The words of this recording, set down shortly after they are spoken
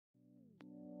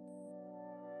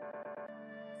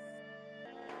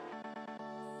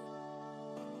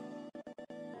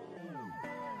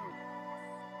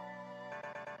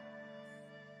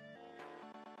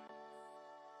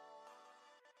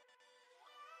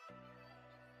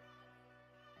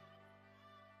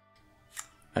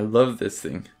I love this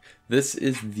thing. This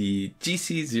is the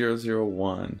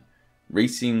GC001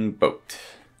 racing boat.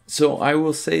 So I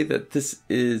will say that this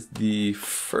is the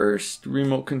first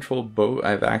remote control boat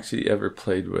I've actually ever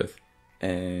played with,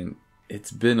 and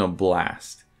it's been a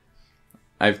blast.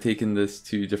 I've taken this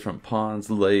to different ponds,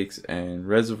 lakes, and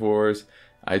reservoirs.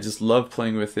 I just love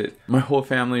playing with it. My whole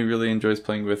family really enjoys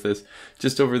playing with this.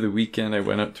 Just over the weekend I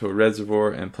went up to a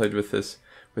reservoir and played with this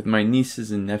with my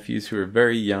nieces and nephews who are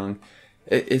very young.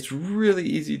 It's really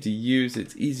easy to use,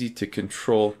 it's easy to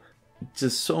control,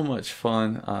 just so much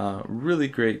fun, really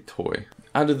great toy.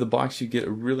 Out of the box you get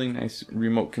a really nice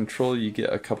remote control. You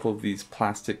get a couple of these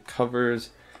plastic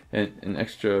covers and an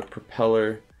extra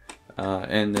propeller,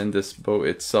 and then this boat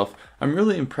itself. I'm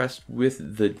really impressed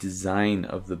with the design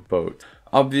of the boat.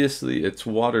 Obviously it's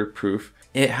waterproof.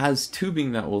 It has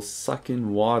tubing that will suck in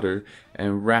water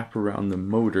and wrap around the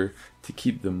motor to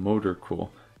keep the motor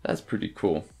cool. That's pretty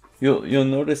cool. You'll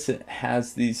notice it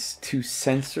has these two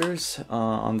sensors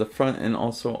on the front and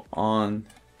also on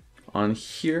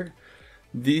here.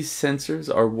 These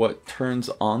sensors are what turns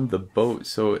on the boat,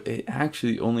 so it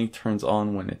actually only turns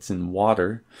on when it's in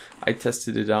water. I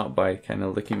tested it out by kind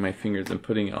of licking my fingers and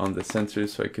putting it on the sensors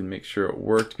so I could make sure it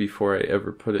worked before I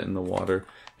ever put it in the water,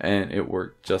 and it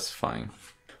worked just fine.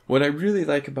 What I really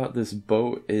like about this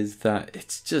boat is that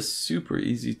it's just super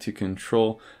easy to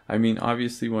control. I mean,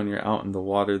 obviously when you're out in the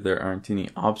water there aren't any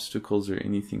obstacles or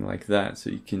anything like that, so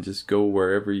you can just go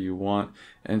wherever you want,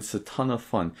 and it's a ton of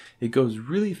fun. It goes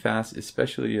really fast,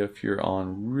 especially if you're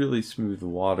on really smooth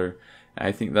water.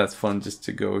 I think that's fun, just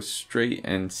to go straight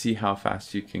and see how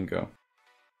fast you can go.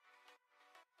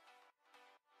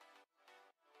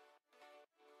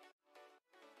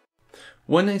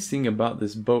 One nice thing about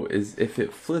this boat is if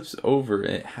it flips over,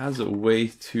 it has a way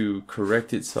to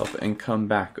correct itself and come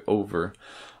back over.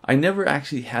 I never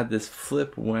actually had this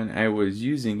flip when I was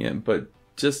using it, but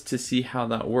just to see how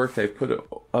that worked, I put it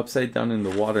upside down in the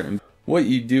water. And what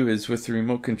you do is with the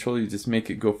remote control, you just make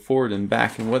it go forward and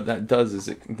back, and what that does is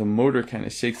the motor kind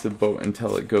of shakes the boat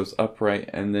until it goes upright,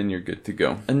 and then you're good to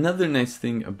go. Another nice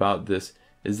thing about this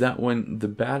is that when the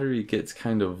battery gets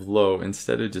kind of low,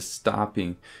 instead of just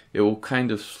stopping, it will kind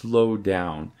of slow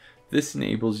down. This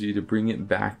enables you to bring it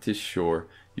back to shore.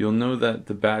 You'll know that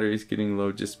the battery is getting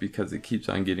low just because it keeps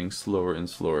on getting slower and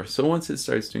slower. So once it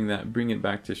starts doing that, bring it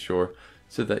back to shore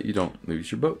so that you don't lose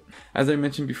your boat. As I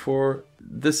mentioned before,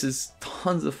 this is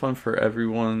tons of fun for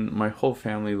everyone. My whole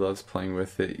family loves playing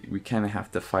with it. We kind of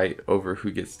have to fight over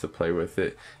who gets to play with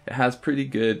it. It has pretty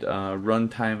good run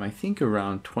time, I think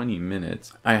around 20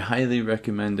 minutes. I highly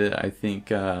recommend it. I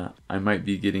think I might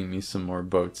be getting me some more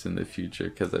boats in the future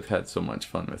because I've had so much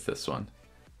fun with this one.